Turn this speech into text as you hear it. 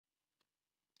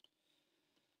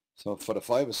So for the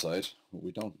five-a-side,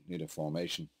 we don't need a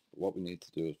formation. But what we need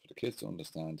to do is for the kids to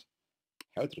understand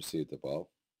how to receive the ball,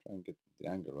 try and get the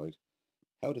angle right,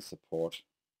 how to support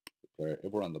the player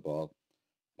if we're on the ball,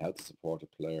 and how to support the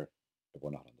player if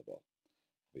we're not on the ball.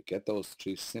 If we get those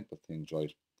three simple things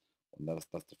right, and that's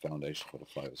the foundation for the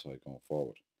five-a-side going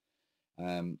forward.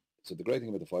 So the great thing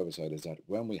about the five-a-side is that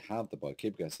when we have the ball,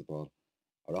 keep against the ball,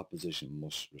 our opposition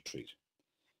must retreat.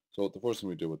 So the first thing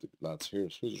we do with the lads here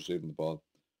is who's receiving the ball,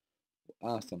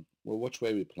 ask them, well, which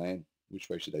way are we playing? Which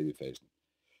way should they be facing?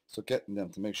 So getting them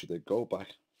to make sure they go back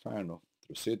far enough to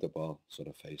receive the ball so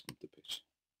they're facing the pitch.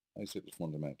 That's the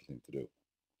fundamental thing to do.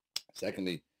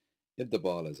 Secondly, if the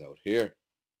ball is out here,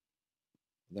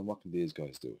 then what can these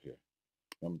guys do here?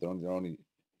 Remember, they're only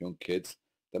young kids.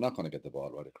 They're not going to get the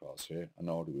ball right across here. I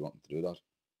know do we want them to do that.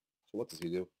 So what does he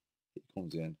do? He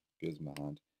comes in, gives him a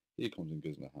hand. He comes in,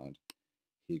 gives him a hand.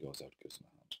 He goes out, gives him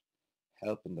a hand.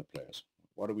 Helping the players.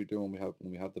 What are we doing when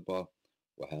we have the ball?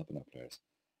 We're helping our players.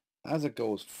 As it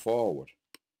goes forward,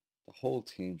 the whole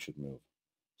team should move.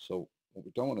 So what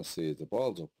we don't want to see is the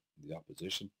ball's up in the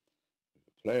opposition. We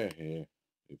have a player here,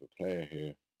 we have a player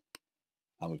here,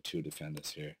 and we have two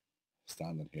defenders here,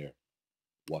 standing here,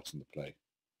 watching the play,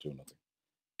 doing nothing.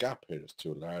 Gap here is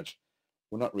too large.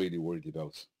 We're not really worried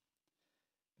about,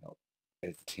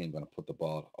 is the team going to put the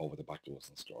ball over the back of us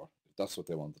and score? If that's what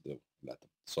they want to do, let them.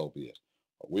 So be it.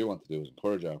 What we want to do is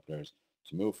encourage our players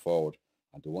to move forward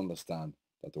and to understand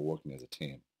that they're working as a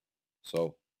team.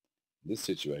 So in this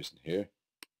situation here,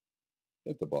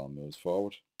 if the ball moves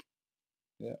forward,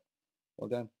 well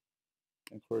then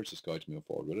encourage this guy to move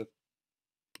forward with it.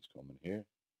 He's coming here.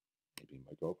 Maybe he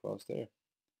might go across there.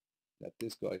 Let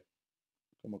this guy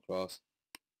come across.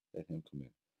 Let him come in.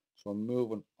 So I'm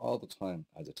moving all the time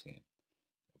as a team.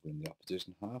 If we're in the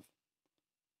opposition half,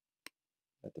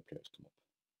 let the players come up.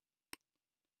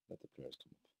 Let the players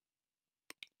come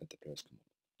up. Let the players come up.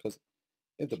 Because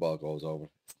if the ball goes over,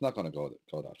 it's not going to go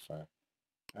that far.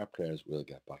 Our players will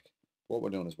get back. What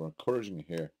we're doing is we're encouraging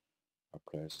here our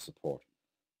players to support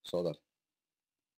so that